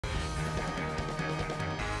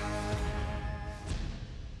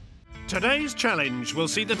Today's challenge will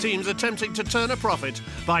see the teams attempting to turn a profit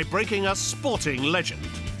by breaking a sporting legend.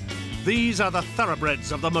 These are the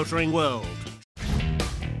thoroughbreds of the motoring world.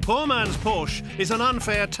 Poor man's Porsche is an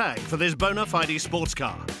unfair tag for this bona fide sports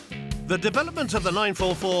car. The development of the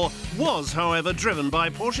 944 was, however, driven by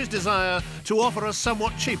Porsche's desire to offer a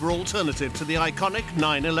somewhat cheaper alternative to the iconic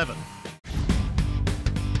 911.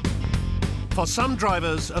 For some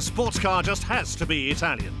drivers, a sports car just has to be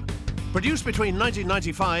Italian. Produced between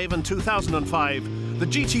 1995 and 2005, the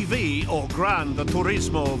GTV, or Grande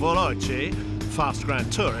Turismo Veloce, Fast Grand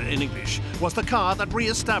Tourer in English, was the car that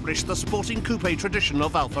re-established the sporting coupe tradition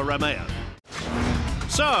of Alfa Romeo.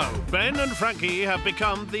 So, Ben and Frankie have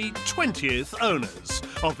become the 20th owners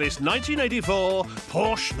of this 1984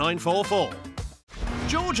 Porsche 944.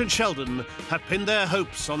 George and Sheldon have pinned their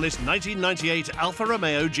hopes on this 1998 Alfa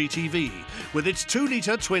Romeo GTV with its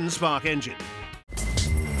 2-litre twin-spark engine.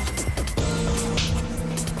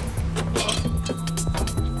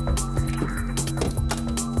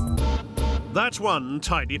 That's one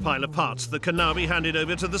tidy pile of parts that can now be handed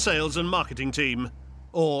over to the sales and marketing team.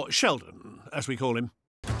 Or Sheldon, as we call him.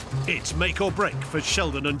 It's make or break for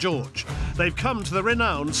Sheldon and George. They've come to the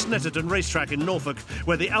renowned Snetterton racetrack in Norfolk,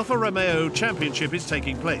 where the Alfa Romeo Championship is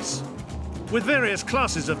taking place. With various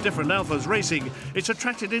classes of different Alfas racing, it's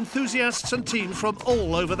attracted enthusiasts and teams from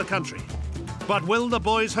all over the country. But will the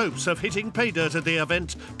boys' hopes of hitting pay dirt at the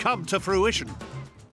event come to fruition?